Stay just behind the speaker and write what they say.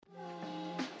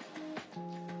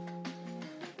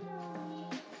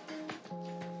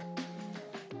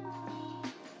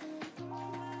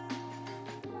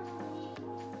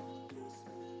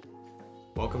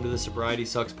Welcome to the Sobriety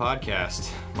Sucks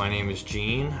podcast. My name is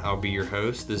Gene. I'll be your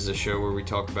host. This is a show where we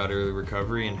talk about early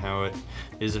recovery and how it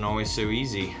isn't always so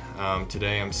easy.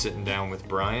 Today I'm sitting down with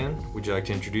Brian. Would you like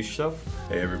to introduce yourself?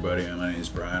 Hey everybody, my name is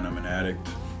Brian. I'm an addict.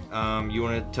 You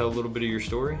want to tell a little bit of your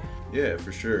story? Yeah,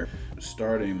 for sure.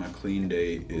 Starting my clean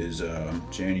date is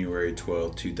January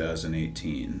 12th,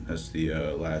 2018. That's the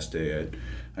last day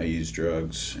I used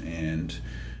drugs, and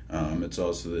it's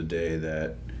also the day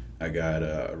that I got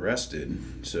arrested.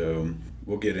 So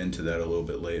we'll get into that a little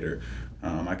bit later.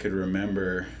 I could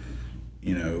remember,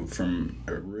 from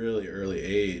a really early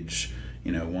age,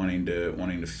 wanting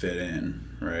to fit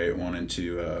in, right? Wanting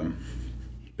to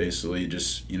basically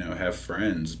just have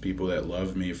friends, people that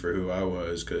loved me for who I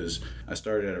was, because I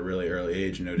started at a really early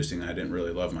age noticing I didn't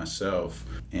really love myself,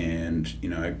 and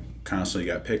I constantly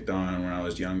got picked on when I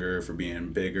was younger for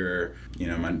being bigger.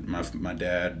 My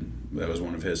dad, that was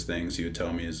one of his things he would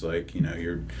tell me, is like,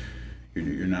 you're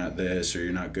not this, or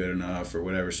you're not good enough, or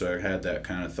whatever. So I had that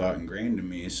kind of thought ingrained in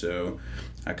me, so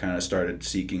I kind of started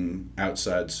seeking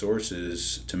outside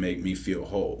sources to make me feel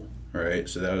whole. Right,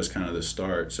 so that was kind of the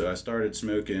start. So I started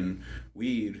smoking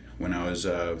weed when I was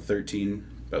 13,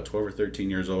 about 12 or 13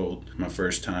 years old. My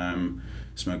first time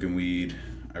smoking weed.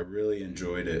 I really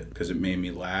enjoyed it because it made me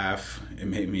laugh. It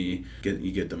made me get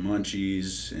the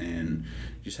munchies and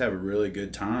just have a really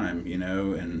good time,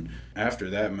 And after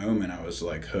that moment, I was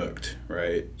like hooked,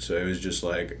 right? So it was just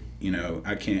like,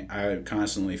 I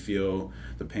constantly feel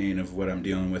the pain of what I'm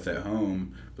dealing with at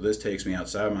home, but this takes me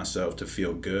outside myself to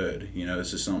feel good.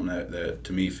 This is something that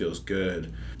to me feels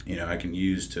good. I can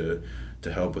use to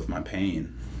help with my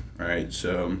pain, right?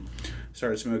 So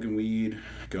started smoking weed,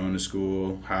 going to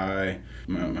school high.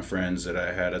 My friends that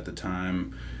I had at the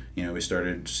time, we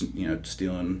started,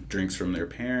 stealing drinks from their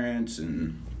parents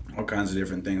and all kinds of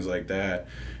different things like that.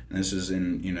 And this is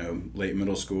in, late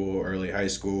middle school, early high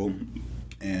school.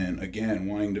 And again,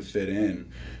 wanting to fit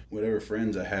in, whatever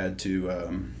friends I had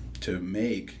to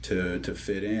make to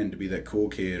fit in, to be that cool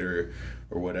kid or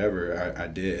whatever, I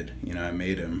did. I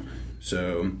made him.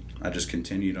 So I just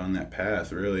continued on that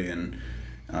path, really, and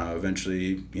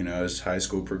eventually, as high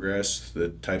school progressed, the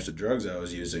types of drugs I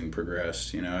was using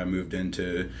progressed. I moved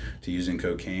into using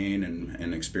cocaine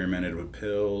and experimented with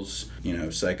pills,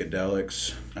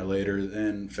 psychedelics. I later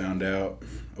then found out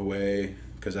a way,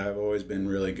 because I've always been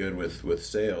really good with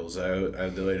sales. I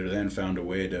later then found a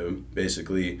way to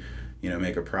basically,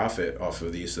 make a profit off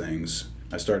of these things.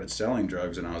 I started selling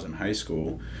drugs when I was in high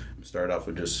school. Started off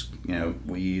with just,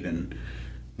 weed and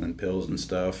pills and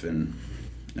stuff, and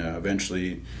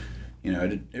eventually,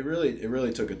 it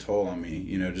really took a toll on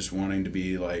me, just wanting to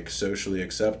be like socially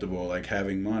acceptable, like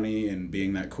having money and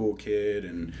being that cool kid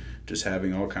and just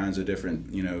having all kinds of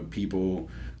different, people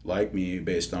like me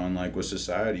based on like what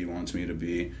society wants me to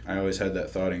be. I always had that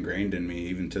thought ingrained in me,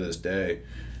 even to this day.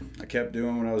 I kept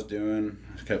doing what I was doing.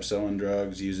 I kept selling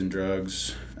drugs, using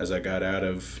drugs. As I got out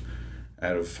of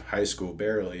high school,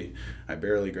 I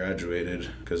barely graduated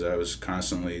because I was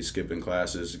constantly skipping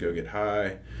classes to go get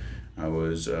high. I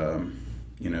was,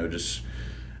 just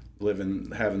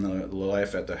having the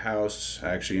life at the house.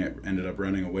 I actually ended up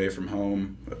running away from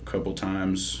home a couple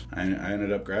times. I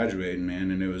ended up graduating,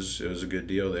 man, and it was a good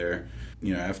deal there.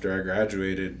 After I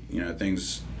graduated,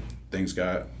 things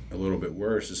got a little bit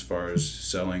worse as far as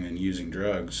selling and using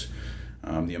drugs.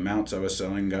 The amounts I was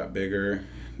selling got bigger.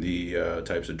 The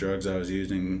types of drugs I was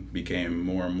using became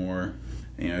more and more.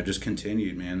 It just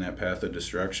continued, man, that path of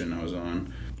destruction I was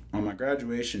on. On my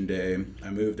graduation day, I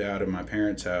moved out of my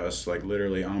parents' house, like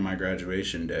literally on my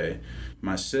graduation day.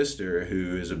 My sister,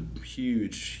 who is a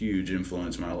huge, huge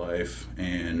influence in my life,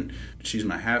 and she's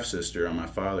my half-sister on my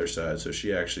father's side, so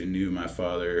she actually knew my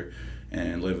father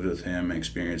and lived with him and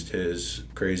experienced his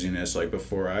craziness like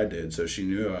before I did, so she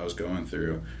knew what I was going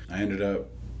through. I ended up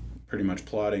pretty much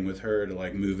plotting with her to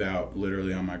like move out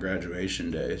literally on my graduation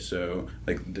day. So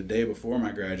like the day before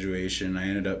my graduation, I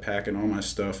ended up packing all my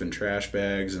stuff in trash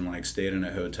bags and like stayed in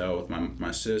a hotel with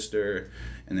my sister.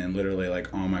 And then literally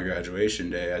like on my graduation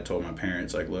day, I told my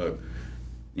parents like, look,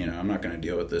 I'm not going to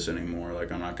deal with this anymore. Like,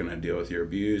 I'm not going to deal with your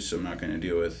abuse. I'm not going to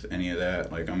deal with any of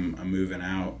that. Like, I'm moving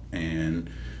out, and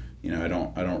I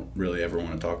don't really ever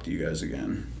want to talk to you guys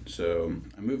again. So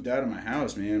I moved out of my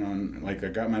house, man, I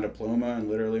got my diploma, and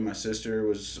literally my sister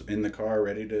was in the car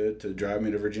ready to drive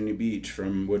me to Virginia Beach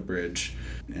from Woodbridge.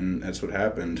 And that's what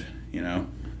happened,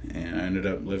 And I ended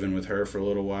up living with her for a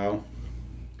little while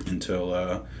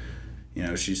until,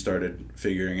 she started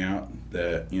figuring out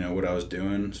that, what I was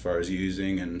doing as far as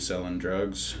using and selling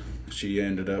drugs. She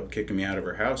ended up kicking me out of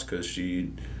her house because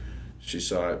she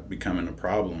saw it becoming a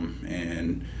problem,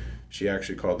 and she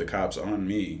actually called the cops on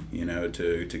me,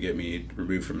 to get me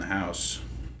removed from the house.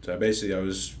 So I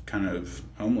was kind of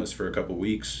homeless for a couple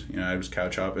weeks. I was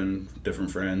couch hopping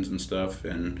different friends and stuff,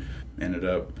 and ended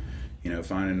up,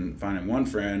 finding one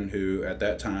friend who at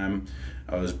that time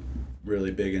I was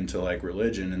really big into like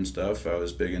religion and stuff. I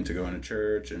was big into going to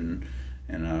church and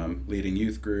leading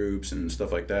youth groups and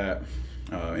stuff like that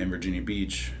in Virginia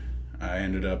Beach. I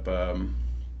ended up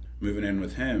moving in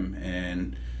with him,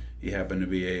 and he happened to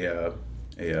be a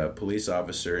police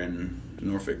officer in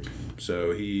Norfolk.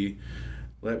 So he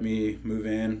let me move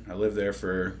in. I lived there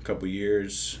for a couple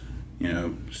years,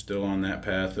 still on that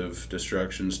path of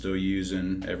destruction, still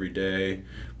using every day,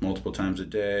 multiple times a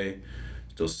day,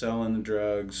 still selling the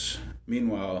drugs.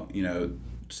 Meanwhile,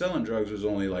 selling drugs was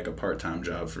only like a part-time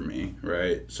job for me,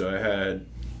 right? So I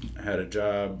had a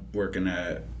job working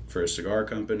for a cigar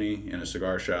company in a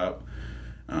cigar shop.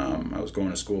 I was going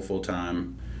to school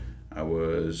full-time. I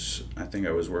think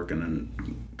I was working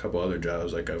in a couple other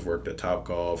jobs, like I've worked at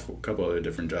Topgolf, a couple other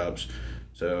different jobs.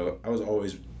 So I was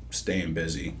always staying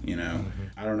busy, Mm-hmm.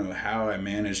 I don't know how I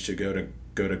managed to go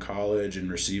to college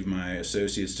and receive my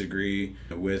associate's degree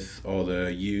with all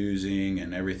the using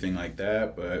and everything like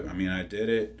that, but I did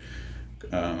it.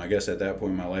 I guess at that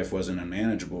point my life wasn't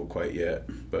unmanageable quite yet,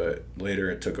 but later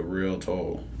it took a real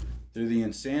toll. Through the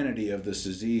insanity of this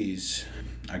disease,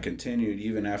 I continued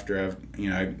even after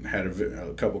I had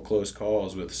a couple close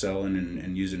calls with selling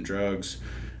and using drugs.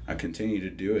 I continued to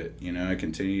do it. I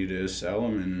continued to sell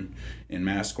them in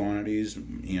mass quantities.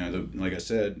 Like I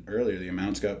said earlier, the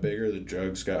amounts got bigger, the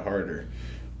drugs got harder.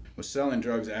 I was selling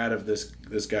drugs out of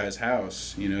this guy's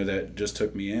house, that just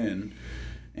took me in,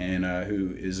 and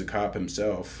who is a cop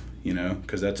himself,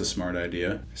 because that's a smart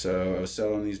idea. So I was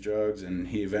selling these drugs, and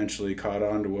he eventually caught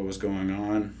on to what was going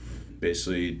on.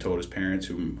 Basically told his parents,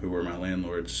 who were my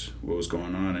landlords, what was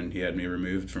going on, and he had me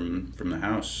removed from the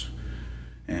house.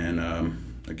 And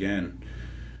again,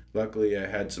 luckily I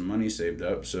had some money saved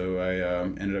up, so I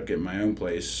ended up getting my own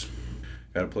place.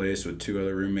 Got a place with 2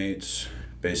 other roommates.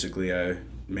 Basically, I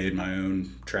made my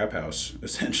own trap house,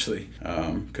 essentially,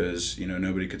 because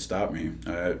nobody could stop me.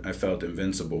 I felt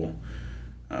invincible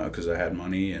because I had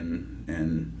money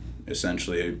and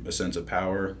essentially a sense of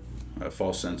power, a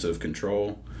false sense of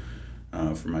control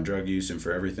for my drug use and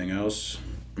for everything else.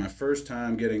 My first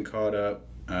time getting caught up,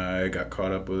 I got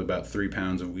caught up with about 3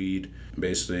 pounds of weed.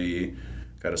 Basically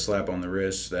got a slap on the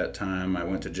wrist that time. I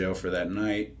went to jail for that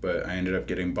night, but I ended up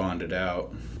getting bonded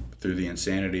out. Through the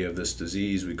insanity of this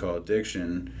disease we call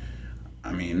addiction,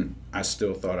 I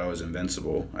still thought I was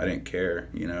invincible. I didn't care.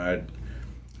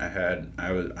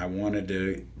 I wanted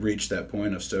to reach that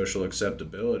point of social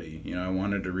acceptability. I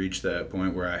wanted to reach that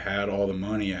point where I had all the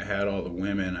money, I had all the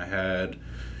women, I had,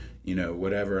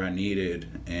 whatever I needed,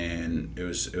 and it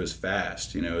was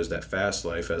fast. It was that fast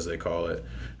life, as they call it.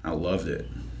 I loved it.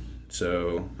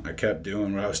 So I kept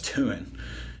doing what I was doing.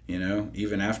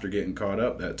 Even after getting caught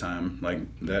up that time, like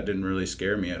that didn't really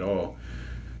scare me at all.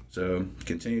 So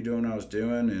continued doing what I was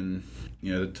doing, and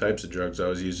the types of drugs I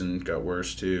was using got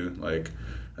worse too. Like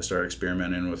I started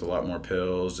experimenting with a lot more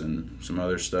pills and some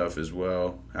other stuff as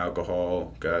well.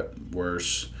 Alcohol got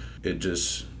worse.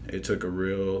 It took a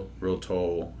real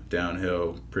toll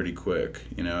downhill pretty quick.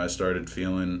 I started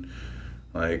feeling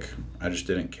like I just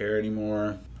didn't care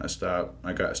anymore. I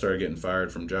started getting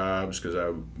fired from jobs because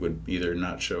I would either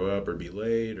not show up or be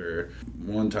late. Or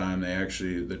one time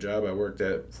the job I worked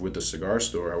at with the cigar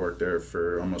store, I worked there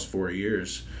for almost 4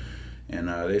 years, and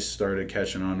they started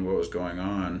catching on to what was going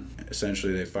on.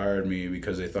 Essentially, they fired me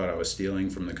because they thought I was stealing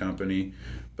from the company,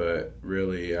 but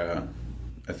really,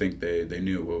 I think they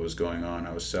knew what was going on.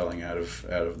 I was selling out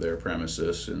of their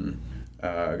premises, and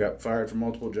I got fired from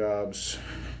multiple jobs.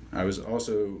 I was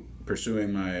also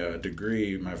pursuing my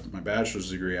degree, my bachelor's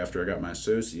degree after I got my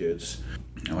associates.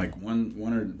 And like one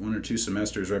or two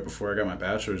semesters right before I got my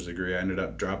bachelor's degree, I ended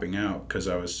up dropping out because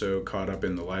I was so caught up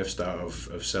in the lifestyle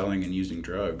of selling and using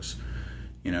drugs.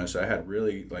 So I had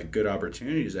really like good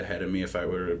opportunities ahead of me if I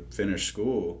were to finish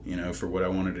school, for what I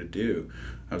wanted to do.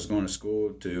 I was going to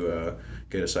school to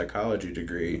get a psychology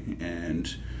degree,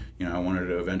 and I wanted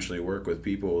to eventually work with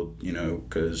people,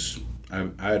 because I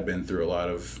had been through a lot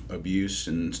of abuse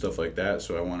and stuff like that,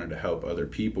 so I wanted to help other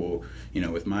people,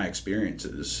 with my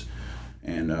experiences.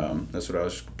 And that's what I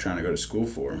was trying to go to school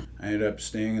for. I ended up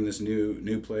staying in this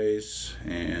new place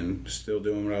and still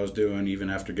doing what I was doing even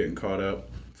after getting caught up.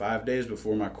 5 days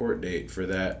before my court date for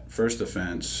that first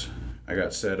offense, I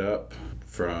got set up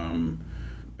from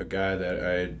a guy that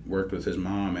I had worked with his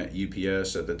mom at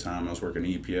UPS at the time. I was working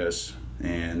at UPS,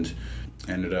 and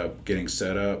ended up getting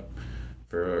set up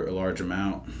for a large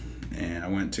amount. and I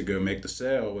went to go make the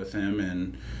sale with him,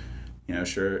 and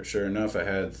sure enough, I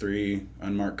had 3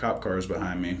 unmarked cop cars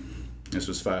behind me. This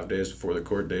was 5 days before the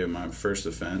court date of my first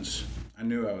offense. I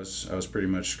knew I was pretty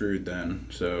much screwed then,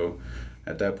 so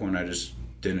at that point I just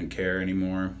didn't care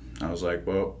anymore. I was like,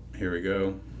 well, here we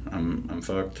go. I'm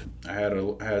fucked. I had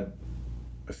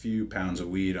a few pounds of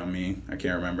weed on me. I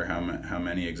can't remember how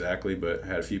many exactly, but I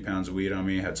had a few pounds of weed on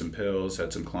me, had some pills,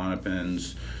 had some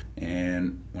Klonopins,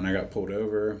 and when I got pulled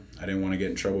over, I didn't want to get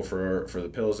in trouble for the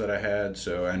pills that I had,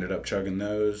 so I ended up chugging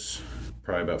those,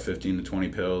 probably about 15 to 20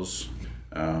 pills.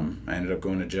 I ended up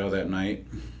going to jail that night,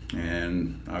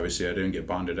 and obviously I didn't get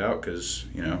bonded out because,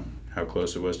 how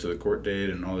close it was to the court date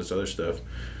and all this other stuff.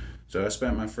 So I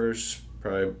spent my first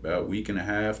probably about week and a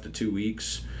half to 2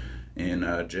 weeks in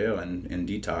jail and in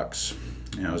detox.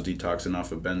 I was detoxing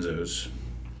off of benzos.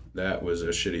 That was a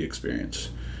shitty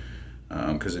experience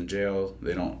because in jail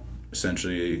they don't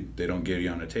get you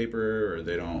on a taper, or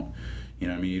they don't,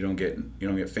 you don't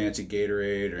get fancy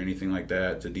Gatorade or anything like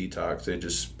that to detox. They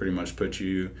just pretty much put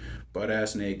you butt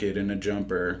ass naked in a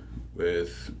jumper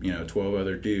with 12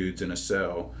 other dudes in a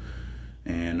cell,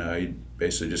 and you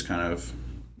basically just kind of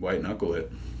white knuckle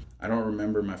it. I don't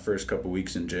remember my first couple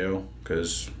weeks in jail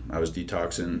because I was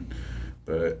detoxing,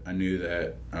 but I knew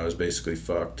that I was basically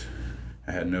fucked.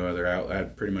 I had no other outlet. I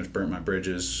had pretty much burnt my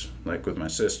bridges, like with my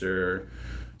sister,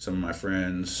 some of my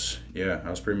friends. Yeah,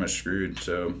 I was pretty much screwed.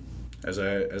 So as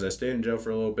I stayed in jail for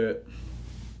a little bit,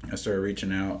 I started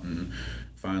reaching out, and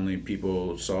finally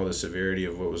people saw the severity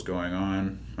of what was going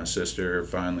on. My sister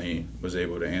finally was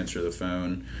able to answer the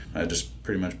phone. I just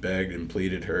pretty much begged and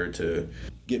pleaded her to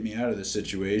get me out of this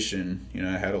situation.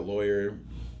 I had a lawyer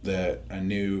that I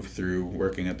knew through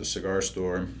working at the cigar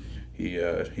store.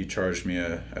 He charged me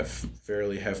a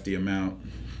fairly hefty amount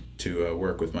to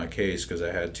work with my case because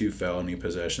I had 2 felony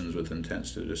possessions with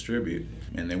intents to distribute,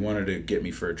 and they wanted to get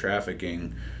me for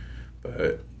trafficking,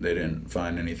 but they didn't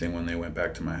find anything when they went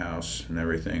back to my house and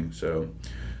everything, so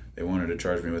they wanted to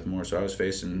charge me with more. So I was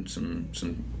facing some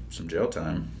jail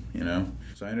time,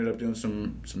 So I ended up doing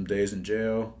some days in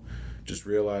jail, just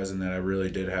realizing that I really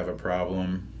did have a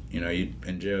problem.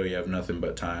 In jail you have nothing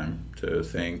but time to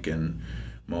think and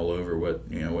mull over what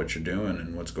you're doing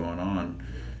and what's going on,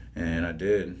 and I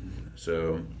did.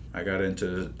 So I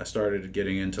started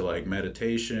getting into like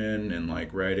meditation and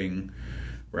like writing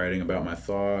about my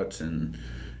thoughts and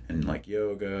like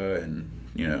yoga, and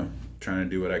trying to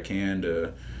do what I can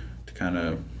to kind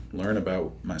of learn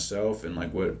about myself and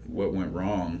like what went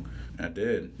wrong. I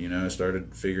did. I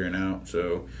started figuring out.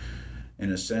 So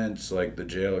in a sense, like the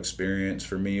jail experience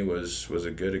for me was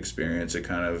a good experience. It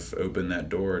kind of opened that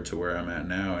door to where I'm at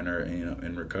now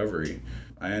in recovery.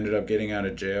 I ended up getting out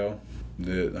of jail.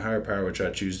 The higher power, which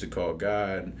I choose to call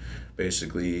God,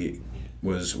 basically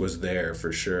was there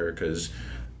for sure, because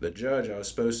the judge I was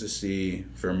supposed to see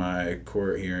for my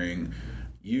court hearing,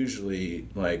 usually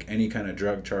like any kind of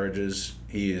drug charges,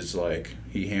 he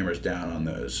hammers down on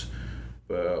those.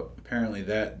 But apparently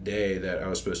that day that I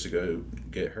was supposed to go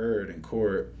get heard in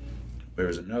court, there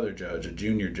was another judge, a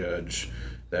junior judge,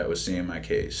 that was seeing my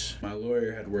case. My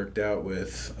lawyer had worked out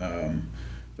with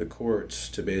the courts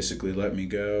to basically let me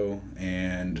go,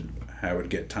 and I would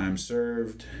get time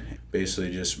served,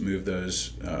 basically just move those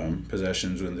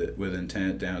possessions with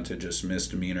intent down to just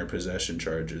misdemeanor possession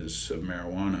charges of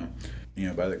marijuana.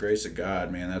 By the grace of God,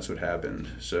 man, that's what happened.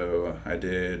 So I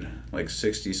did like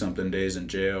 60-something days in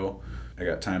jail. I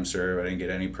got time served. I didn't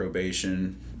get any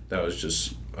probation. That was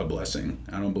just a blessing.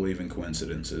 I don't believe in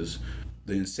coincidences.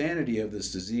 The insanity of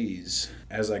this disease,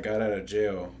 as I got out of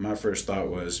jail, my first thought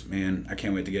was, man, I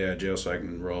can't wait to get out of jail so I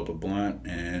can roll up a blunt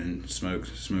and smoke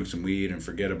some weed and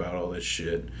forget about all this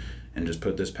shit and just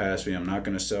put this past me. I'm not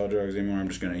going to sell drugs anymore. I'm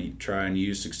just going to try and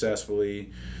use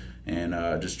successfully and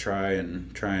just try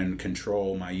and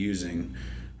control my using.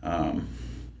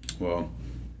 Well,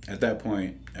 at that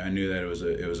point, I knew that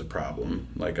it was a problem,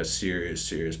 like a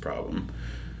serious problem.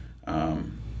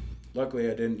 Luckily,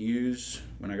 I didn't use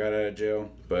when I got out of jail,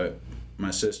 but my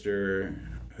sister,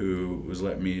 who was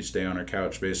letting me stay on her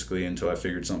couch basically until I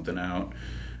figured something out,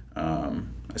 I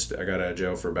got out of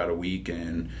jail for about a week,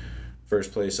 and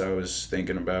first place I was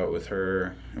thinking about with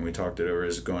her, and we talked it over,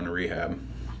 is going to rehab.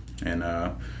 And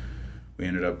we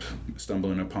ended up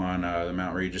stumbling upon the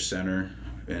Mount Regis Center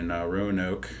in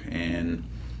Roanoke, and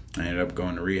I ended up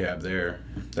going to rehab there.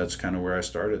 That's kind of where I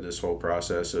started this whole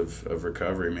process of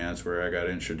recovery, man. That's where I got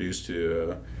introduced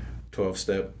to a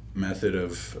 12-step method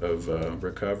of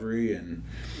recovery and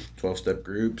 12-step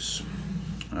groups.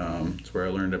 It's where I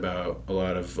learned about a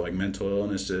lot of like mental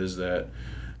illnesses that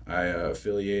I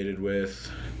affiliated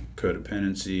with,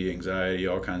 codependency, anxiety,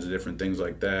 all kinds of different things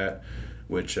like that,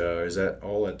 which is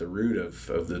all at the root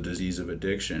of the disease of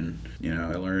addiction. You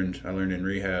know, I learned in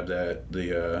rehab that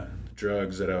the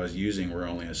drugs that I was using were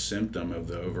only a symptom of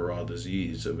the overall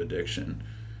disease of addiction.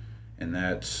 And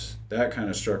that kind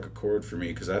of struck a chord for me,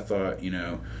 because I thought, you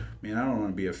know, man, I don't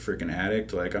want to be a freaking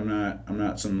addict. Like, I'm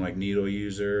not some like needle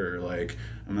user, or like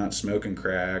I'm not smoking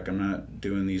crack. I'm not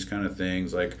doing these kind of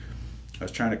things. Like, I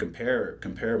was trying to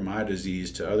compare my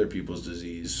disease to other people's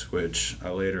disease, which I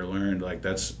later learned, like,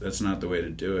 that's not the way to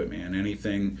do it, man.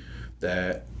 Anything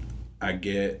that I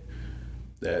get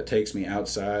that takes me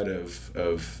outside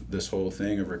of this whole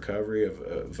thing of recovery,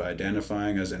 of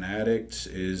identifying as an addict,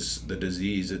 is the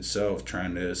disease itself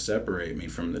trying to separate me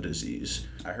from the disease.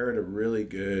 I heard a really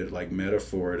good like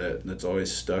metaphor that's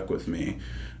always stuck with me.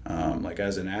 Like,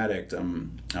 as an addict,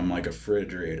 I'm like a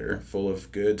refrigerator full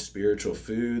of good spiritual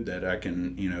food that I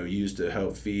can, you know, use to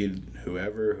help feed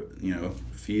whoever, you know,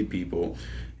 feed people.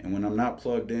 And when I'm not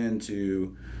plugged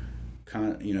into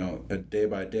you know, a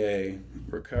day-by-day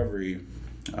recovery,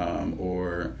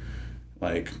 or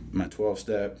like my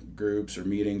 12-step groups or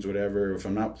meetings, whatever, if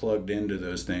I'm not plugged into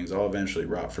those things, I'll eventually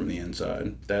rot from the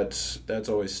inside. That's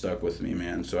always stuck with me,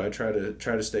 man. So I try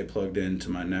to stay plugged into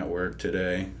my network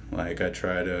today. Like, I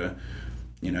try to,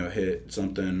 you know, hit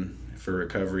something for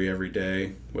recovery every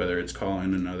day, whether it's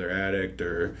calling another addict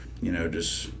or, you know,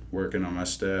 just working on my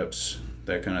steps,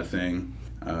 that kind of thing.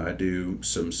 I do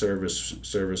some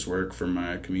service work for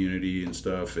my community and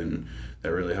stuff, and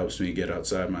that really helps me get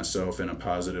outside myself in a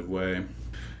positive way.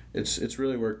 It's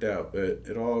really worked out, but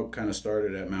it all kind of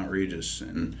started at Mount Regis,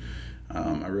 and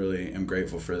I really am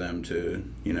grateful for them to,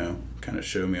 you know, kind of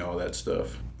show me all that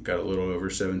stuff. Got a little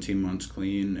over 17 months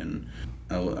clean, and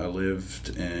I live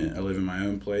in my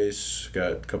own place.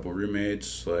 Got a couple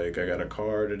roommates. Like, I got a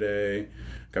car today.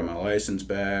 Got my license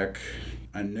back.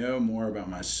 I know more about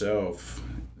myself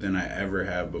than I ever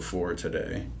have before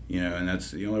today, you know, and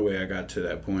that's the only way I got to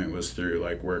that point, was through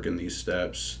like working these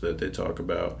steps that they talk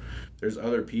about. There's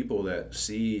other people that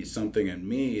see something in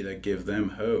me that give them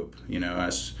hope, you know. I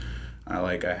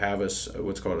have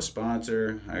what's called a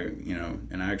sponsor,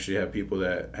 and I actually have people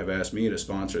that have asked me to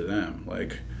sponsor them.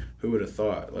 Like, who would have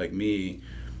thought? Like me,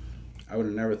 I would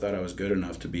have never thought I was good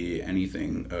enough to be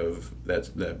anything of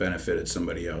that benefited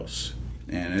somebody else.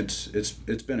 And it's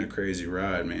been a crazy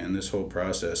ride, man. This whole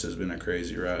process has been a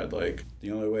crazy ride. Like,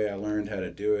 the only way I learned how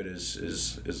to do it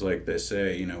is like they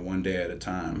say, you know, one day at a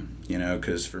time. You know,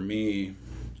 because for me,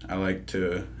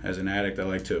 as an addict, I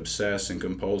like to obsess and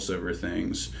compulse over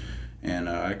things, and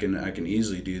I can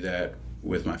easily do that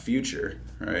with my future,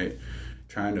 right?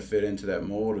 Trying to fit into that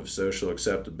mold of social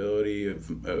acceptability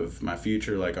of my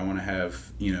future. Like, I want to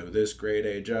have, you know, this grade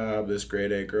A job, this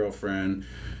grade A girlfriend.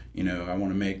 You know, I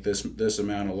want to make this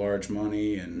amount of large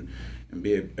money and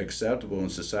be acceptable in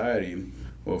society.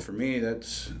 Well, for me,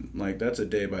 that's a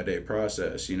day-by-day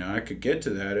process. You know, I could get to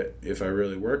that if I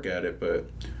really work at it, but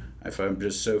if I'm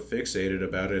just so fixated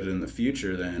about it in the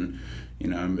future, then, you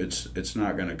know, it's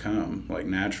not going to come, like,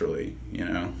 naturally, you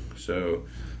know. So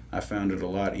I found it a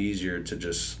lot easier to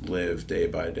just live day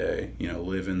by day, you know,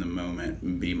 live in the moment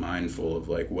and be mindful of,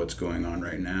 like, what's going on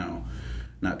right now.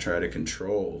 Not try to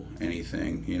control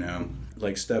anything, you know.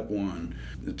 Like, step one,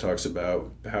 it talks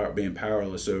about being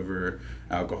powerless over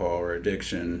alcohol or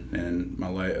addiction, and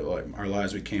our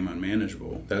lives became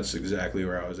unmanageable. That's exactly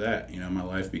where I was at, you know. My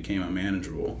life became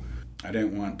unmanageable. I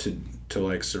didn't want to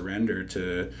like surrender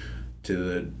to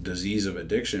the disease of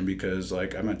addiction, because,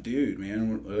 like, I'm a dude,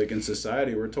 man. Like, in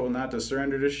society, we're told not to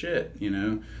surrender to shit, you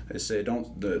know. They say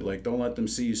don't let them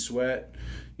see you sweat,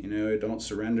 you know. Don't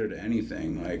surrender to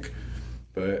anything, like.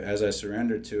 But as I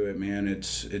surrendered to it, man, it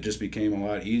just became a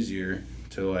lot easier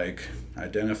to, like,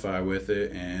 identify with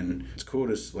it. And it's cool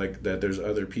to, like, that there's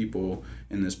other people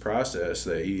in this process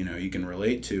that, you know, you can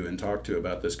relate to and talk to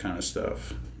about this kind of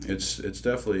stuff. It's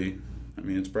definitely, I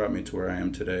mean, it's brought me to where I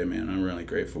am today, man. I'm really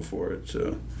grateful for it.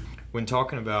 So, when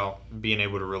talking about being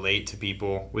able to relate to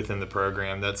people within the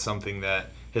program, that's something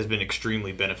that has been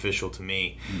extremely beneficial to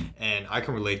me. And I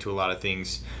can relate to a lot of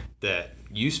things that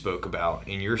you spoke about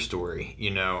in your story.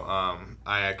 You know,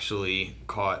 I actually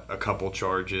caught a couple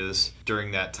charges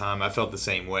during that time. I felt the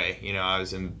same way. You know, I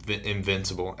was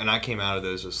invincible, and I came out of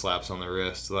those with slaps on the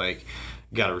wrist. Like,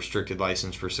 got a restricted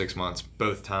license for 6 months,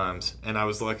 both times. And I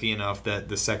was lucky enough that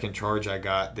the second charge I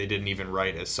got, they didn't even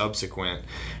write as subsequent.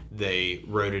 They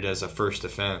wrote it as a first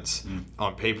offense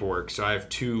on paperwork. So I have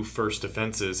 2 first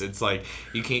offenses. It's like,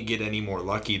 you can't get any more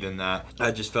lucky than that.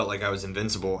 I just felt like I was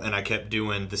invincible, and I kept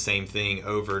doing the same thing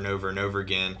over and over and over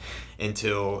again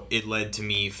until it led to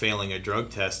me failing a drug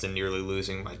test and nearly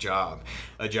losing my job.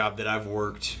 A job that I've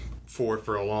worked for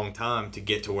a long time to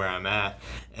get to where I'm at,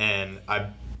 and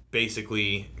I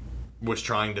basically was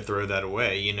trying to throw that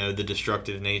away. You know, the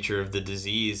destructive nature of the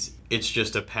disease, it's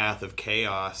just a path of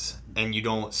chaos, and you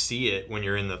don't see it when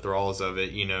you're in the thralls of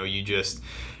it. You know,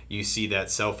 you see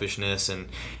that selfishness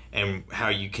and how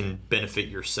you can benefit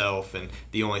yourself, and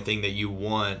the only thing that you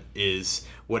want is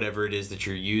whatever it is that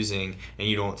you're using, and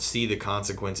you don't see the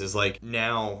consequences. Like,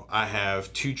 now I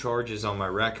have 2 charges on my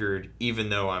record, even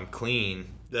though I'm clean.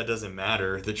 That doesn't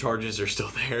matter. The charges are still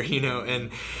there, you know,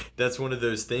 and that's one of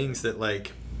those things that,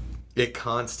 like, it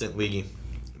constantly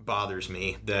bothers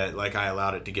me that, like, I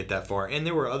allowed it to get that far. And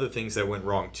there were other things that went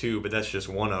wrong too, but that's just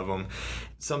one of them.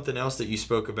 Something else that you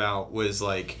spoke about was,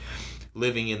 like,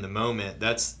 living in the moment.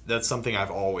 That's something I've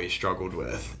always struggled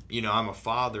with. You know, I'm a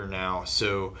father now,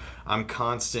 so I'm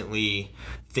constantly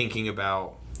thinking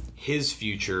about his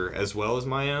future as well as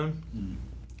my own.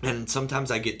 And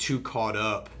sometimes I get too caught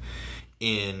up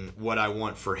in what I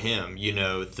want for him, you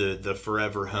know, the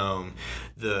forever home,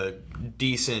 the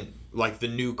decent, like, the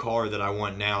new car that I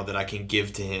want now that I can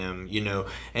give to him, you know,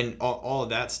 and all of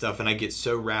that stuff. And I get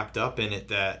so wrapped up in it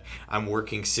that I'm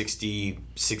working 60,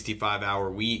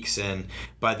 65-hour weeks, and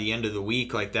by the end of the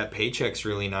week, like, that paycheck's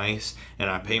really nice, and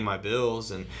I pay my bills,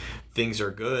 and things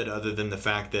are good, other than the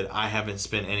fact that I haven't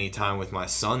spent any time with my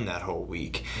son that whole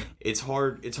week. It's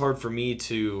hard for me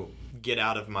to get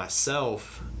out of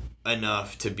myself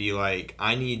enough to be like,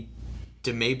 I need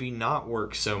to maybe not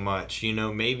work so much, you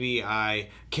know, maybe I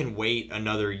can wait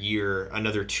another year,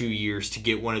 another 2 years to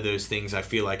get one of those things I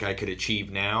feel like I could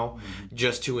achieve now,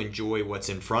 just to enjoy what's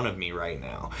in front of me right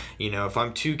now. You know, if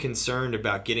I'm too concerned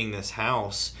about getting this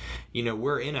house, you know,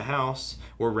 we're in a house,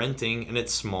 we're renting, and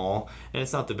it's small, and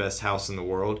it's not the best house in the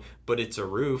world, but it's a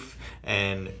roof,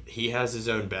 and he has his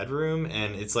own bedroom,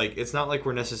 and it's like, it's not like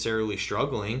we're necessarily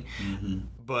struggling.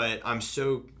 But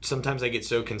sometimes I get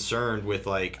so concerned with,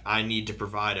 like, I need to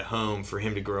provide a home for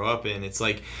him to grow up in. It's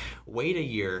like, wait a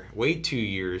year, wait 2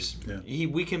 years. Yeah.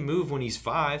 We can move when he's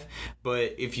 5,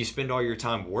 but if you spend all your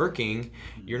time working,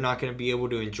 you're not going to be able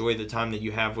to enjoy the time that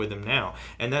you have with him now.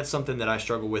 And that's something that I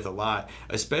struggle with a lot,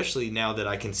 especially now that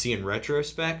I can see in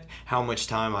retrospect how much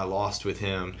time I lost with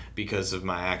him because of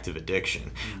my active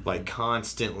addiction, like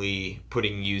constantly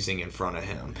putting using in front of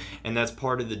him. And that's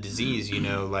part of the disease, you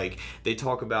know, like, they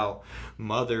talk about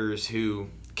mothers who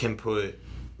can put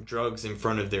drugs in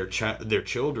front of their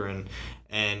children,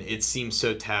 and it seems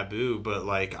so taboo, but,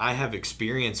 like, I have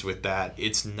experience with that.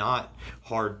 It's not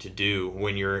hard to do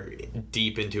when you're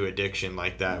deep into addiction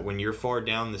like that. When you're far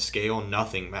down the scale,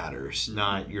 nothing matters.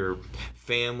 Not your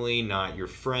family, not your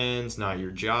friends, not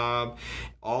your job.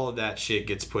 All of that shit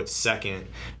gets put second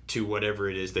to whatever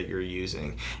it is that you're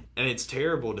using. And it's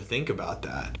terrible to think about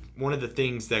that. One of the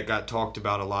things that got talked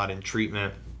about a lot in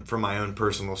treatment, from my own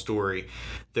personal story,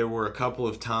 there were a couple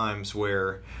of times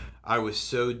where I was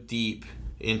so deep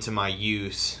into my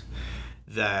use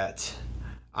that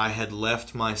I had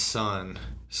left my son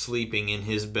sleeping in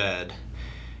his bed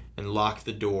and locked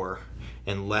the door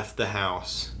and left the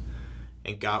house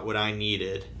and got what I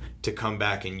needed to come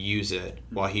back and use it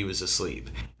while he was asleep.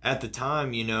 At the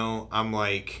time, you know, I'm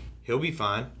like, he'll be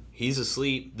fine. He's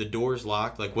asleep. The door's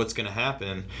locked. Like, what's going to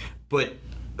happen? But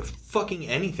fucking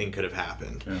anything could have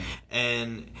happened. Yeah.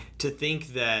 And to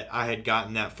think that I had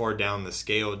gotten that far down the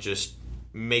scale just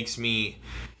makes me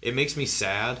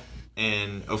sad,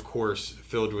 and of course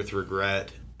filled with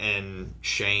regret and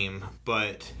shame,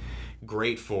 but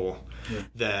grateful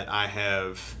that I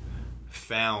have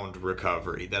found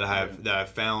recovery, that I've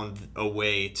found a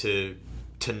way to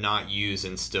not use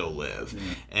and still live.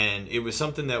 And it was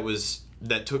something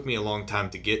that took me a long time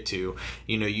to get to.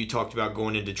 You know, you talked about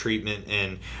going into treatment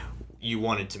and you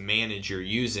wanted to manage your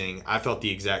using. I felt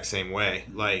the exact same way.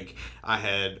 Like, I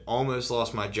had almost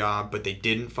lost my job, but they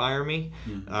didn't fire me.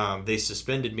 They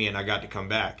suspended me and I got to come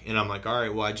back. And I'm like, all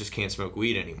right, well, I just can't smoke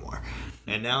weed anymore.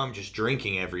 And now I'm just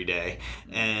drinking every day.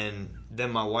 And then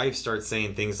my wife starts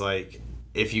saying things like,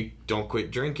 if you don't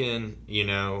quit drinking, you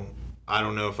know, I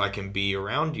don't know if I can be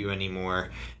around you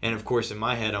anymore. And of course, in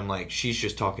my head, I'm like, she's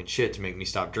just talking shit to make me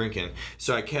stop drinking.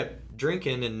 So I kept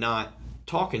drinking and not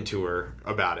talking to her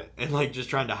about it and like just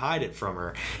trying to hide it from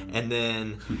her. And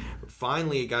then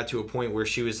finally it got to a point where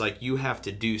she was like, you have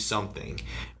to do something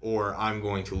or I'm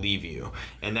going to leave you.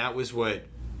 And that was what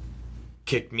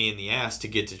kicked me in the ass to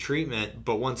get to treatment.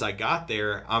 But once I got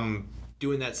there, I'm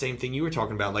doing that same thing you were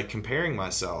talking about, like comparing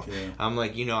myself. I'm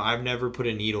like, I've never put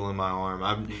a needle in my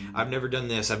arm. I've never done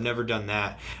this. I've never done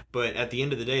that. But at the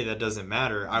end of the day, that doesn't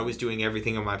matter. I was doing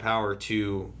everything in my power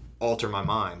to alter my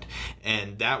mind,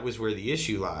 and that was where the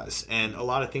issue lies. And a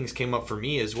lot of things came up for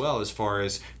me as well, as far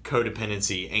as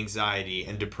codependency, anxiety,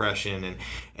 and depression,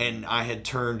 and I had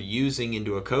turned using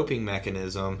into a coping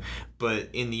mechanism, but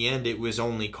in the end it was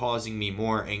only causing me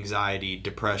more anxiety,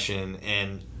 depression,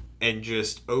 and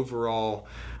just overall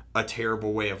a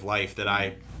terrible way of life that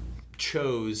I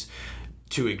chose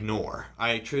to ignore.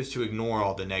 I chose to ignore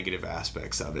all the negative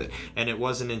aspects of it. And it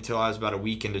wasn't until I was about a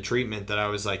week into treatment that I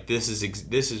was like, this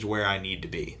is where I need to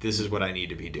be. This is what I need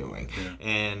to be doing. Yeah.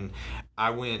 And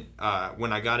I went,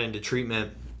 when I got into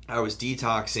treatment, I was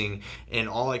detoxing, and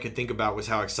all I could think about was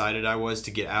how excited I was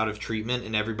to get out of treatment,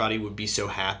 and everybody would be so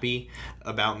happy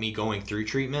about me going through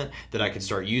treatment that I could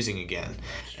start using again.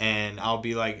 And I'll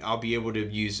be able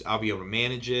to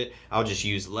manage it. I'll just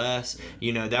use less.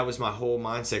 That was my whole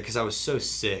mindset, because I was so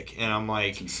sick, and I'm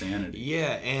like, it's insanity.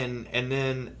 Yeah, and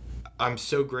then I'm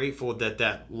so grateful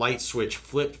that light switch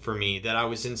flipped for me, that I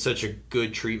was in such a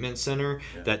good treatment center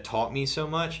that taught me so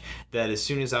much, that as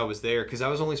soon as I was there, because I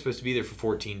was only supposed to be there for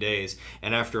 14 days,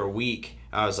 and after a week,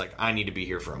 I was like, I need to be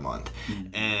here for a month.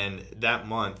 Mm-hmm. And that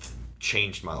month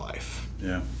changed my life.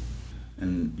 Yeah.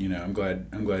 And, I'm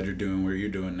glad you're doing what you're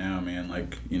doing now, man.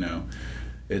 Like,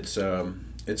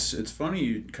 it's funny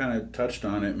you kind of touched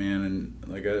on it, man, and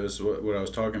like it was what I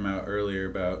was talking about earlier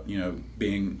about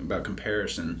being about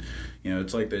comparison.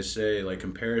 It's like they say, like,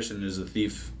 comparison is the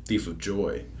thief of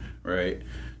joy, right?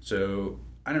 So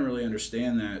I didn't really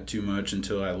understand that too much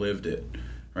until I lived it,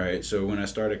 right? So when I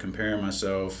started comparing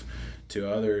myself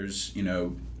to others,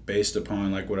 based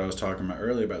upon like what I was talking about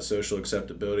earlier about social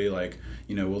acceptability, like,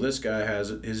 well, this guy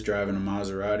he's driving a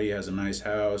Maserati, has a nice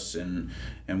house and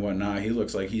whatnot. He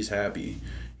looks like he's happy.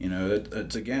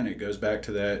 It's again, it goes back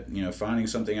to that, finding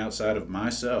something outside of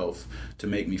myself to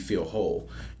make me feel whole,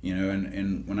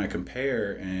 and when I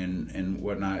compare and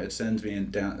whatnot, it sends me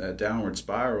in a downward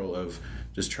spiral of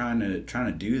just trying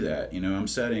to do that. I'm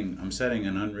setting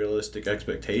an unrealistic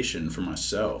expectation for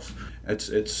myself.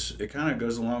 It kind of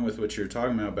goes along with what you're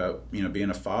talking about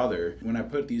being a father. When I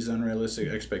put these unrealistic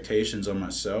expectations on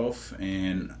myself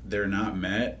and they're not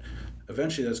met,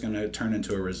 eventually that's going to turn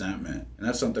into a resentment. And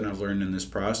that's something I've learned in this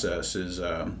process is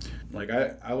like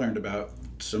I learned about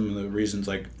some of the reasons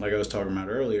like I was talking about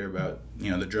earlier about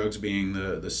the drugs being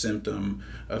the symptom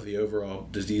of the overall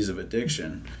disease of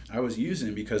addiction. I was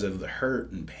using because of the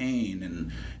hurt and pain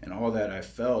and all that I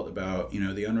felt about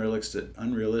the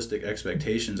unrealistic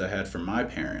expectations I had from my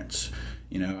parents.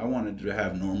 I wanted to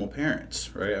have normal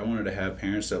parents, right? I wanted to have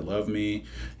parents that loved me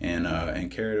and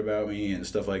cared about me and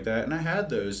stuff like that. And I had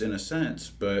those in a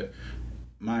sense, but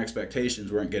my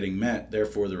expectations weren't getting met.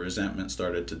 Therefore, the resentment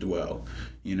started to dwell.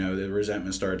 The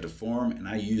resentment started to form, and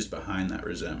I used behind that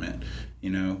resentment.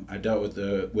 I dealt with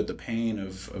the pain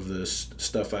of the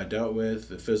stuff I dealt with,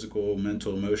 the physical,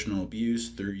 mental, emotional abuse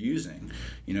through using.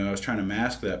 I was trying to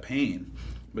mask that pain.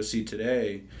 But see,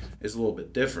 today is a little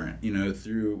bit different.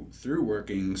 Through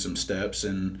working some steps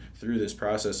and through this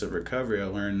process of recovery, I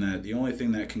learned that the only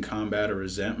thing that can combat a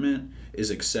resentment is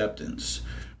acceptance,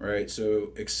 right?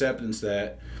 So acceptance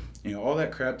that, all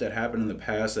that crap that happened in the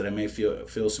past that I may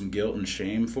feel some guilt and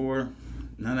shame for,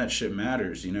 none of that shit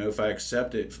matters. If I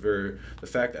accept it for the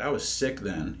fact that I was sick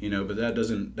then, but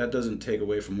that doesn't take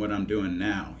away from what I'm doing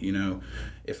now.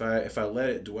 If I let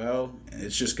it dwell,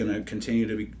 it's just going to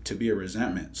continue to be a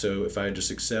resentment. So if I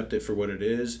just accept it for what it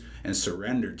is and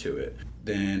surrender to it,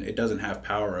 then it doesn't have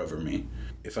power over me.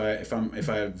 If I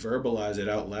verbalize it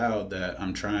out loud that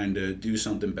I'm trying to do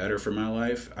something better for my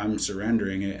life, I'm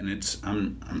surrendering it, and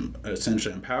I'm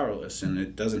essentially powerless, and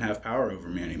it doesn't have power over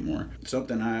me anymore.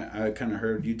 Something I kind of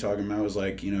heard you talking about was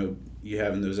like, you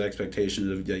having those expectations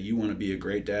of that you want to be a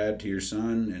great dad to your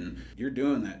son, and you're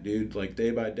doing that, dude. Like day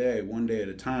by day, one day at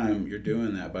a time, you're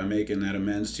doing that by making that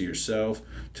amends to yourself,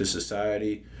 to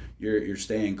society. You're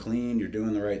staying clean, you're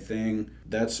doing the right thing.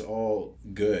 That's all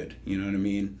good, you know what I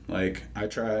mean? Like I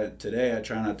try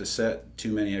not to set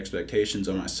too many expectations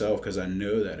on myself, because I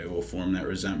know that it will form that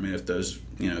resentment if those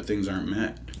things aren't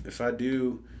met. If I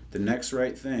do the next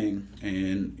right thing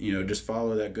and just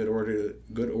follow that good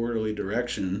orderly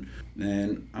direction,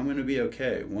 then I'm going to be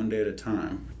okay, one day at a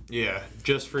time. Yeah,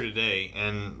 just for today.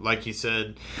 And like you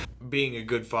said, being a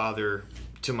good father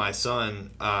to my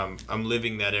son, I'm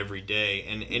living that every day,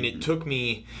 and it took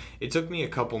me a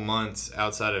couple months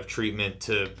outside of treatment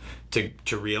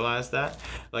to realize that.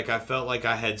 Like, I felt like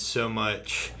I had so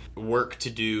much work to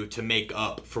do to make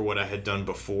up for what I had done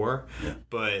before. Yeah.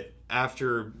 But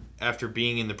after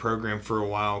being in the program for a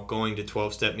while, going to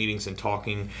 12-step meetings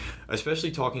and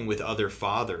especially talking with other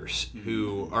fathers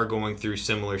who are going through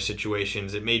similar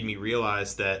situations, it made me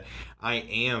realize that I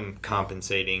am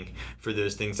compensating for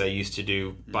those things I used to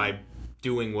do by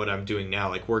doing what I'm doing now,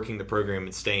 like working the program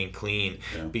and staying clean.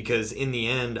 Yeah. Because in the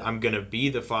end, I'm going to be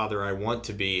the father I want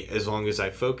to be as long as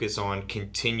I focus on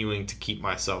continuing to keep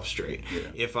myself straight. Yeah.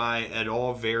 If I at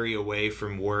all vary away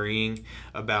from worrying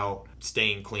about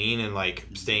staying clean and like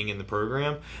staying in the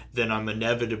program, then I'm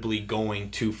inevitably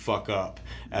going to fuck up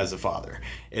as a father.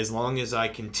 As long as I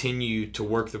continue to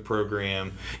work the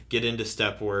program, get into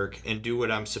step work, and do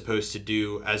what I'm supposed to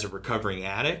do as a recovering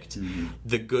addict,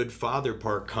 the good father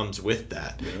part comes with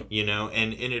that. Yep. You know,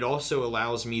 and it also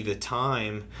allows me the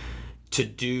time to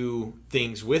do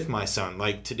things with my son.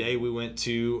 Like today we went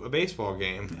to a baseball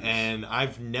game, and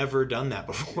I've never done that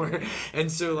before.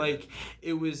 And so like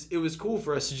it was cool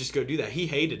for us to just go do that. He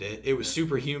hated it. It was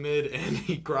super humid and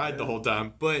he cried the whole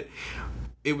time, but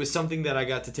it was something that I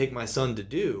got to take my son to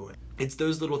do. It's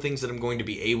those little things that I'm going to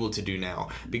be able to do now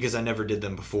because I never did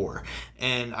them before.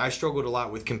 And I struggled a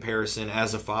lot with comparison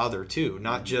as a father too,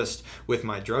 not just with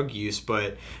my drug use,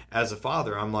 but as a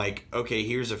father. I'm like, okay,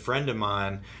 here's a friend of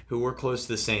mine who we're close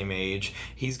to the same age.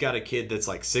 He's got a kid that's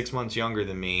like 6 months younger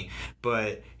than me,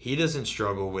 but he doesn't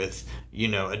struggle with,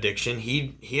 addiction.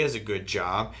 He has a good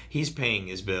job. He's paying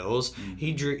his bills.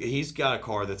 He's got a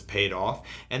car that's paid off.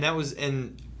 And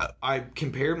I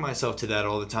compared myself to that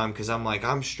all the time because I'm like,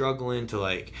 I'm struggling to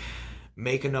like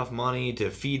make enough money to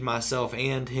feed myself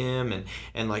and him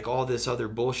and like all this other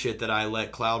bullshit that I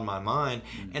let cloud my mind.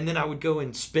 And then I would go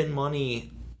and spend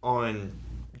money on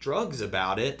drugs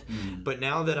about it. But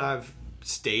now that I've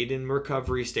stayed in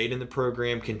recovery, stayed in the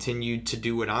program, continued to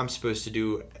do what I'm supposed to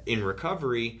do in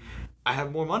recovery, I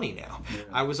have more money now. Yeah.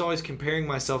 I was always comparing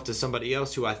myself to somebody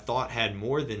else who I thought had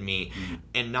more than me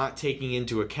and not taking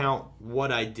into account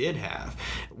what I did have.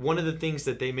 One of the things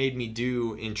that they made me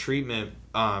do in treatment,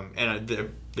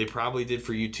 they probably did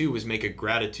for you too, was make a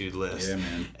gratitude list. Yeah,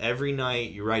 man. Every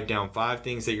night you write down 5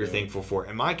 things that you're thankful for.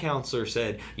 And my counselor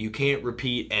said you can't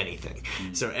repeat anything.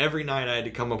 So every night I had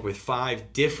to come up with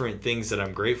 5 different things that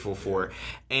I'm grateful for.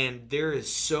 And there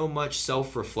is so much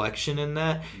self-reflection in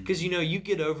that. Because, you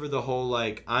get over the whole,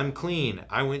 like, I'm clean.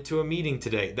 I went to a meeting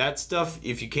today. That stuff,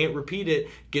 if you can't repeat it,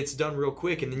 gets done real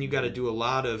quick. And then you got to do a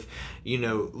lot of,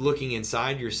 looking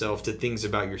inside yourself to things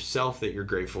about yourself that you're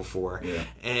grateful for. Yeah.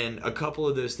 And a couple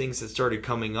of those things that started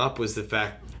coming up was the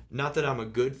fact, not that I'm a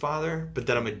good father, but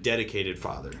that I'm a dedicated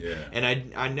father. Yeah.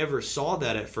 And I never saw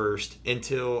that at first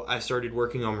until I started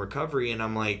working on recovery, and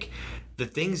I'm like, the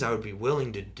things I would be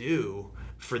willing to do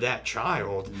for that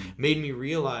child made me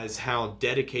realize how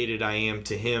dedicated I am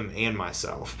to him and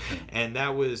myself. And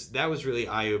that was really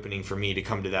eye-opening for me to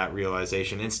come to that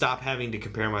realization and stop having to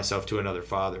compare myself to another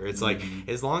father. It's like,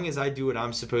 as long as I do what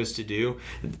I'm supposed to do,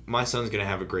 my son's going to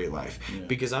have a great life. Yeah.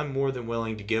 Because I'm more than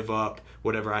willing to give up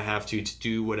whatever I have to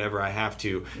do whatever I have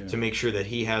to make sure that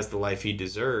he has the life he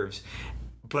deserves.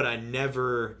 But I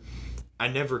never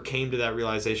came to that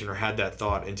realization or had that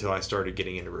thought until I started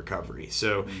getting into recovery.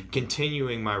 So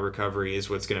continuing my recovery is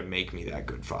what's going to make me that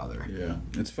good father. Yeah.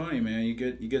 It's funny, man. You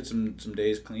get some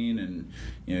days clean, and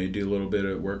you do a little bit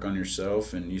of work on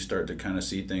yourself, and you start to kind of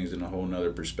see things in a whole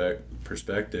nother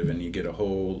perspective, and you get a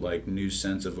whole like new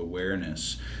sense of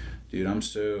awareness. Dude, I'm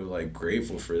so like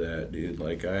grateful for that, dude.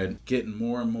 Like I'm getting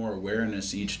more and more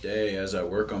awareness each day as I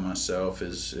work on myself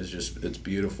is just, it's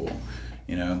beautiful.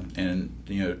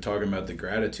 And talking about the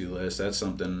gratitude list, that's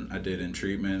something I did in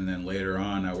treatment, and then later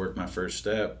on I worked my first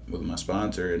step with my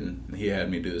sponsor, and he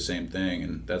had me do the same thing.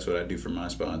 And that's what I do for my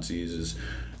sponsees is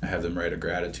I have them write a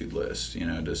gratitude list,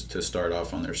 just to start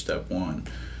off on their step 1,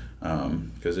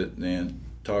 because it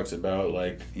talks about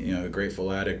like a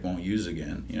grateful addict won't use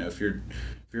again. If you're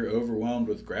overwhelmed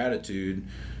with gratitude,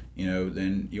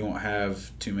 then you won't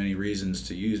have too many reasons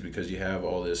to use because you have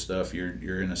all this stuff.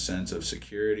 You're in a sense of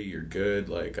security. You're good.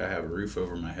 Like, I have a roof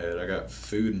over my head. I got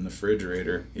food in the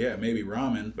refrigerator. Yeah, maybe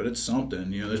ramen, but it's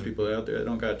something. There's people out there that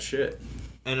don't got shit.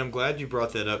 And I'm glad you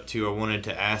brought that up too. I wanted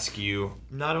to ask you,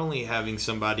 not only being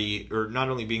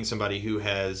somebody who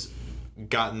has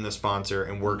gotten the sponsor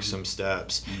and worked some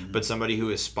steps, but somebody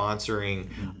who is sponsoring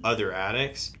other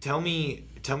addicts. Tell me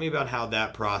about how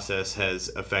that process has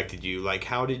affected you. Like,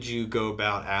 how did you go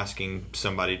about asking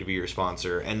somebody to be your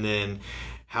sponsor? And then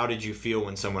how did you feel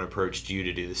when someone approached you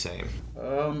to do the same?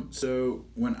 So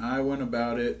when I went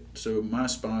about it, so my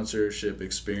sponsorship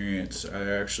experience,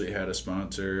 I actually had a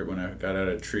sponsor when I got out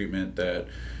of treatment that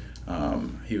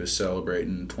he was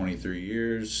celebrating 23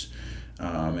 years,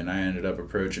 and I ended up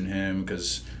approaching him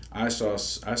because I saw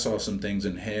some things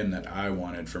in him that I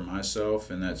wanted for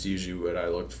myself, and that's usually what I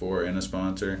looked for in a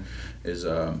sponsor, is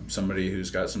somebody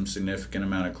who's got some significant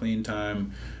amount of clean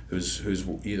time, who's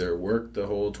either worked the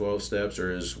whole 12 steps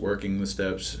or is working the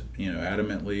steps,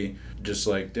 adamantly, just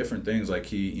like different things. Like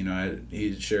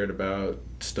he shared about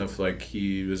stuff like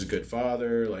he was a good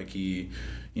father, like he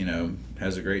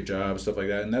has a great job, stuff like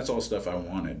that, and that's all stuff I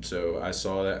wanted. So I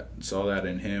saw that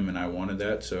in him, and I wanted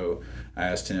that. So I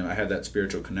asked him. I had that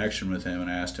spiritual connection with him, and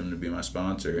I asked him to be my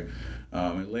sponsor.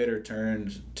 It later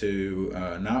turned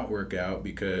to not work out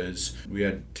because we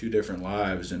had two different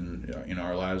lives, and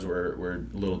our lives were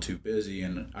a little too busy,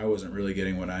 and I wasn't really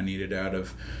getting what I needed out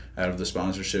of the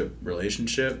sponsorship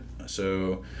relationship.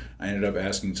 So I ended up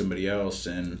asking somebody else,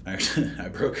 and actually I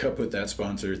broke up with that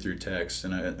sponsor through text,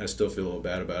 and I still feel a little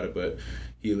bad about it, but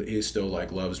he still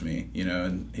loves me,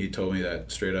 and he told me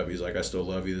that straight up. He's like, I still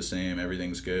love you the same,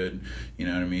 everything's good, you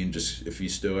know what I mean? Just if you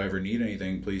still ever need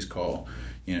anything, please call,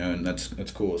 and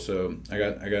that's cool. So I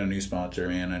got a new sponsor,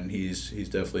 man, and he's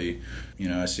definitely,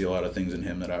 I see a lot of things in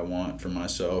him that I want for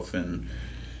myself, and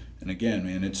again,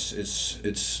 man, it's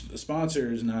a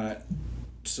sponsor is not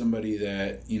somebody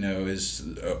that is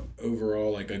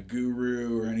overall like a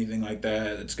guru or anything like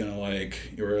that. It's gonna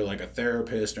or like a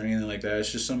therapist or anything like that.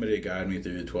 It's just somebody to guide me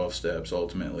through the 12 steps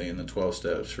ultimately, and the 12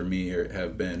 steps for me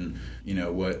have been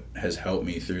what has helped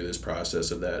me through this process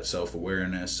of that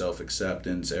self-awareness,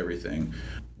 self-acceptance, everything.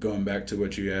 Going back to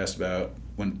what you asked about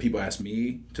when people ask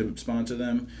me to sponsor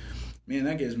them, man,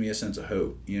 that gives me a sense of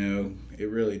hope. It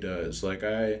really does. Like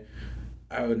I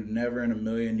would never in a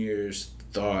million years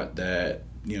thought that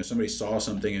somebody saw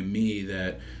something in me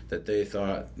that they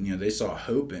thought they saw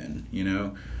hope in.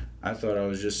 I thought I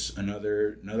was just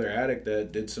another addict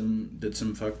that did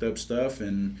some fucked up stuff,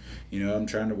 and I'm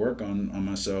trying to work on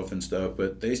myself and stuff,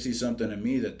 but they see something in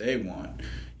me that they want,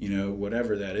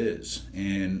 whatever that is.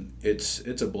 And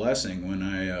it's a blessing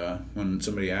when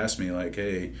somebody asks me like,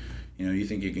 hey, you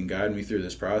think you can guide me through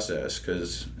this process?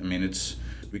 Because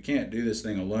we can't do this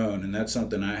thing alone, and that's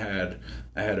something I had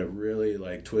a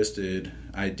really twisted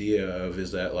idea of,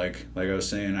 is that like I was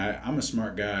saying, I'm a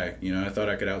smart guy. I thought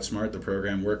I could outsmart the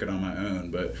program working on my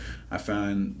own, but I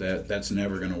found that that's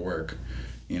never going to work.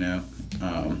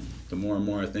 The more and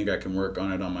more I think I can work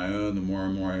on it on my own, the more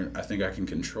and more I think I can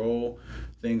control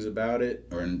things about it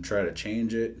or try to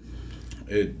change it.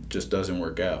 It just doesn't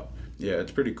work out. Yeah,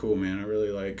 it's pretty cool, man. I really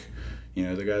like,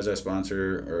 the guys I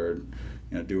sponsor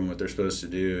are doing what they're supposed to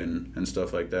do and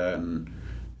stuff like that, and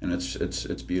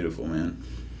it's beautiful, man.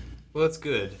 Well, that's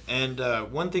good. And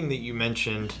one thing that you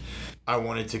mentioned I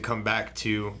wanted to come back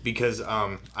to, because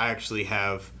I actually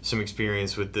have some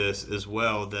experience with this as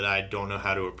well, that I don't know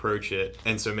how to approach it,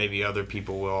 and so maybe other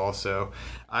people will also.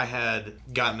 I had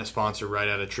gotten a sponsor right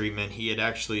out of treatment. He had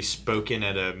actually spoken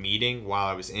at a meeting while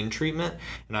I was in treatment,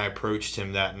 and I approached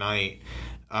him that night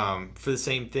for the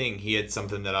same thing. He had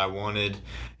something that I wanted.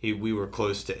 We were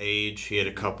close to age. He had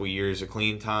a couple years of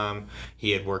clean time.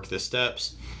 He had worked the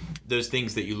steps. Those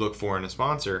things that you look for in a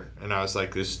sponsor. And I was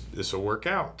like, this will work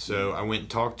out. So I went and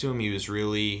talked to him. He was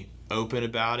really open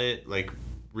about it,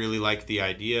 really liked the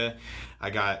idea. I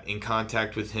got in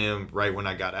contact with him right when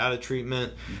I got out of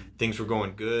treatment. Things were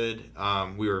going good.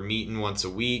 We were meeting once a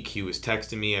week. He was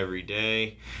texting me every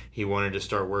day. He wanted to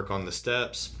start work on the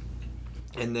steps.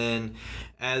 And then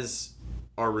as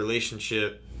our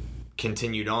relationship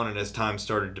continued on and as time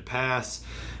started to pass,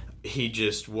 he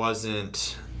just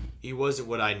wasn't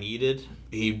what I needed.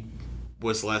 He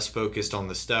was less focused on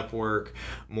the step work,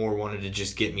 more wanted to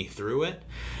just get me through it.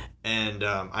 And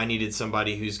I needed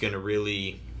somebody who's going to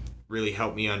really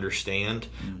help me understand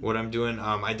what I'm doing.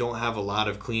 I don't have a lot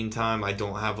of clean time. I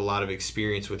don't have a lot of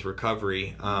experience with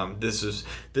recovery.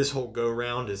 This whole go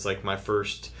round is like my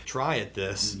first try at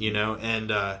this,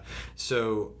 and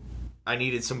so I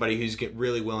needed somebody who's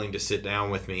really willing to sit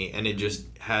down with me, and it just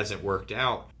hasn't worked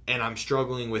out. And I'm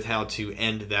struggling with how to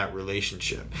end that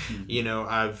relationship.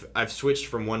 I've switched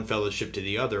from one fellowship to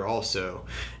the other also.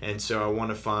 And so I want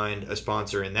to find a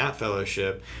sponsor in that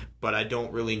fellowship, but I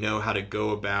don't really know how to go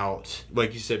about,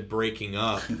 like you said, breaking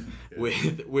up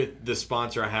with the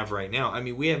sponsor I have right now.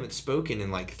 We haven't spoken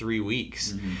in 3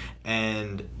 weeks.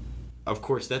 And of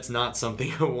course, that's not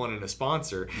something I want in a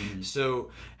sponsor. Mm-hmm. So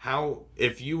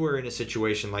if you were in a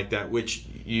situation like that, which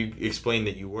you explained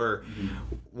that you were,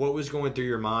 mm-hmm. what was going through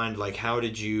your mind? Like, how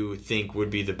did you think would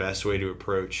be the best way to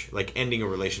approach, like, ending a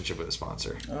relationship with a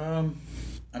sponsor?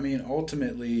 I mean,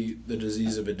 ultimately, the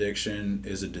disease of addiction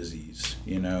is a disease,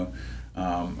 and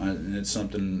it's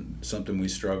something we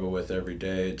struggle with every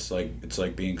day. It's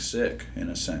like being sick in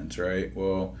a sense, right?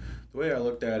 Well, the way I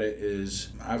looked at it is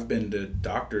I've been to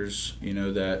doctors,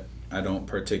 that I don't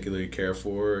particularly care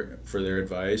for their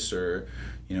advice, or,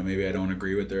 maybe I don't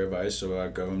agree with their advice, so I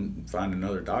go and find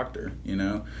another doctor,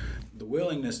 The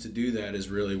willingness to do that is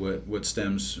really what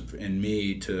stems in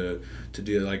me to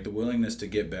do, like, the willingness to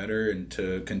get better and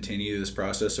to continue this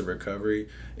process of recovery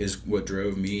is what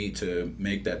drove me to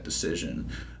make that decision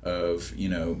of,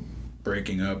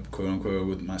 breaking up, quote unquote,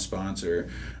 with my sponsor.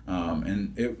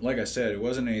 And it, like I said, it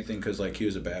wasn't anything because, like, he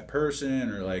was a bad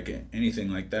person or like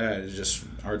anything like that. It's just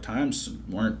our times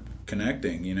weren't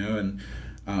connecting, and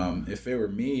if it were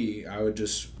me, I would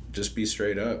just be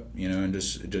straight up, and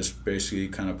just basically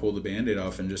kind of pull the Band-Aid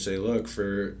off and just say, look,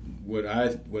 for what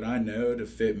I know to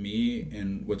fit me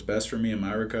and what's best for me in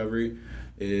my recovery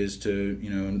is to,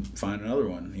 find another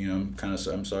one.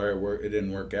 I'm sorry it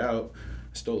didn't work out.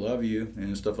 I still love you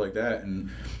and stuff like that. And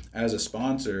as a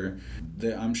sponsor,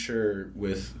 I'm sure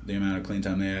with the amount of clean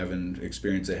time they have and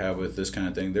experience they have with this kind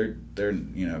of thing, they're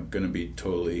going to be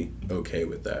totally okay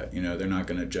with that. They're not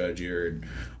going to judge you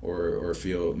or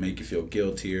make you feel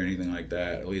guilty or anything like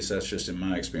that. At least that's just in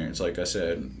my experience. Like I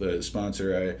said,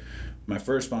 my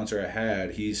first sponsor I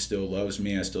had, he still loves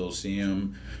me. I still see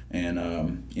him,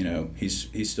 and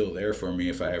he's still there for me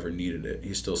if I ever needed it.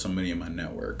 He's still somebody in my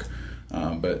network.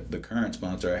 But the current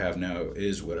sponsor I have now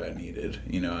is what I needed.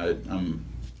 He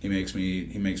makes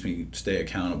me stay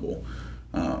accountable,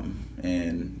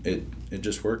 and it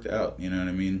just worked out. You know what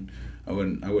I mean? I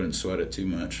wouldn't sweat it too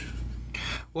much.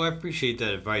 Well, I appreciate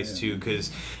that advice too,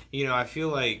 because I feel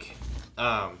like,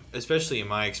 especially in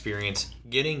my experience,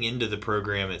 getting into the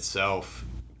program itself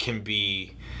can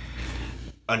be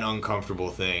an uncomfortable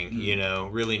thing.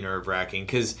 Really nerve-wracking,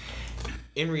 because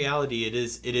in reality, it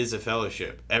is a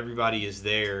fellowship. Everybody is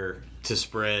there to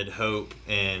spread hope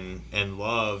and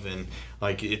love, and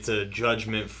like, it's a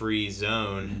judgment-free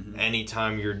zone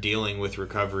anytime you're dealing with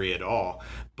recovery at all.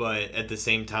 But at the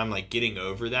same time, like, getting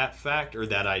over that fact or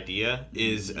that idea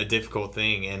is a difficult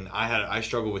thing, and I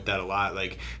struggle with that a lot,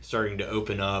 like starting to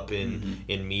open up in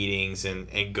meetings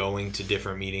and going to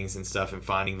different meetings and stuff and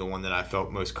finding the one that I felt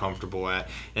most comfortable at.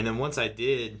 And then once I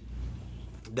did,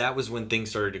 that was when things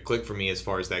started to click for me as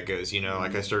far as that goes.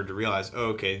 Like, I started to realize,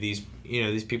 okay, these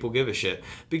people give a shit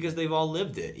because they've all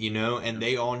lived it, and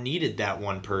they all needed that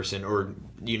one person or,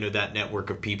 that network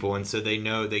of people. And so they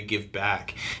know they give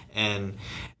back. And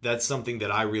that's something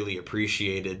that I really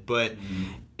appreciated. But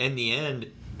in the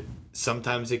end,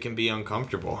 sometimes it can be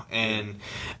uncomfortable, and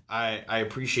I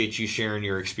appreciate you sharing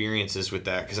your experiences with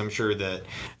that, because I'm sure that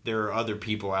there are other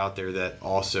people out there that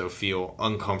also feel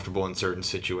uncomfortable in certain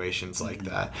situations like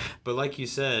that. But like you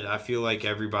said, I feel like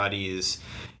everybody is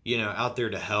out there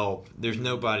to help. There's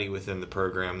nobody within the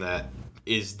program that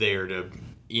is there to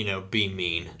be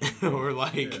mean or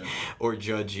or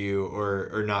judge you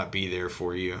or not be there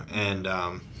for you. And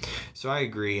so I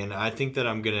agree, and I think that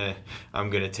I'm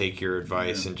gonna take your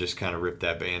advice and just kind of rip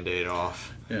that Band-Aid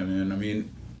off. Yeah, man. I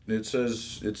mean, it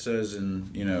says in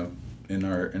in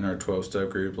our 12-step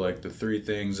group, like, the three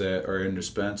things that are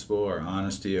indispensable are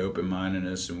honesty,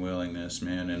 open-mindedness, and willingness,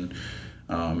 man.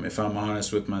 And if I'm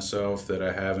honest with myself that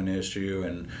I have an issue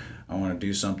and I want to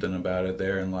do something about it,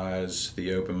 therein lies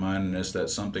the open-mindedness that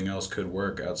something else could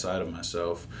work outside of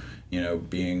myself,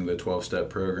 being the 12-step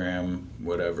program,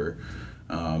 whatever.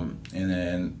 And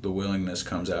then the willingness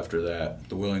comes after that,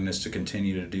 the willingness to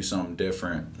continue to do something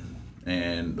different,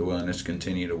 and the willingness to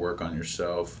continue to work on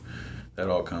yourself. That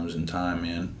all comes in time,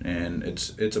 man. And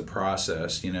it's a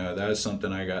process, That's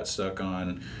something I got stuck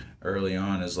on early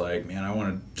on, is like, man, I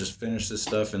want to just finish this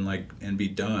stuff and be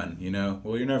done,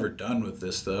 Well, you're never done with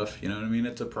this stuff, you know what I mean?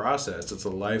 It's a process. It's a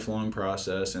lifelong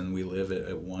process, and we live it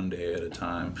at one day at a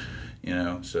time,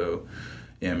 So,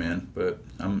 yeah, man. But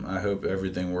I hope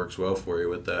everything works well for you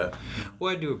with that.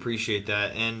 Well, I do appreciate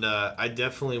that, and I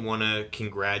definitely want to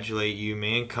congratulate you,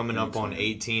 man. Coming Thanks, up on man.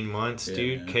 18 months,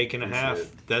 dude. Man, cake and a half.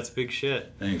 That's big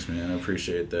shit. Thanks, man. I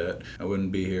appreciate that. I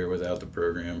wouldn't be here without the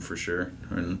program for sure,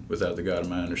 and without the God of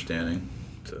my understanding.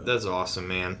 So. That's awesome,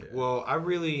 man. Yeah. Well, I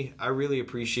really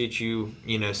appreciate you,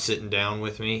 sitting down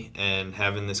with me and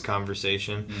having this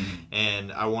conversation.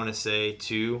 And I want to say,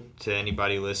 too, to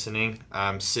anybody listening,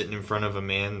 I'm sitting in front of a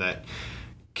man that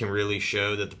can really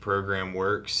show that the program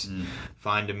works,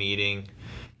 find a meeting,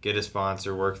 get a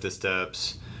sponsor, work the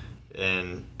steps,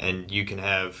 and you can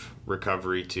have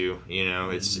recovery too. You know,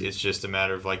 it's just a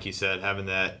matter of, like you said, having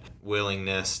that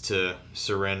willingness to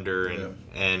surrender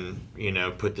and you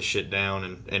know, put the shit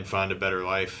down and find a better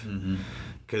life.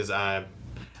 Because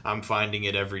I'm finding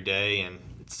it every day, and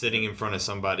sitting in front of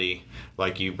somebody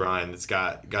like you, Brian, that's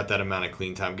got that amount of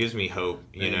clean time gives me hope.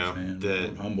 You know, man. that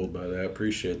I'm humbled by that. I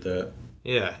appreciate that.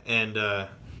 Yeah,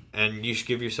 and you should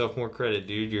give yourself more credit,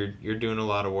 dude. You're doing a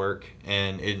lot of work,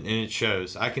 and it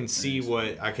shows. I can see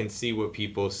what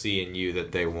people see in you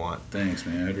that they want. Thanks,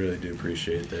 man. I really do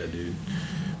appreciate that, dude.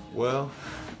 Well,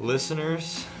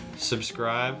 listeners,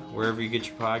 subscribe wherever you get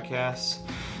your podcasts,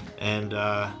 and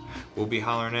we'll be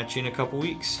hollering at you in a couple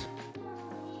weeks.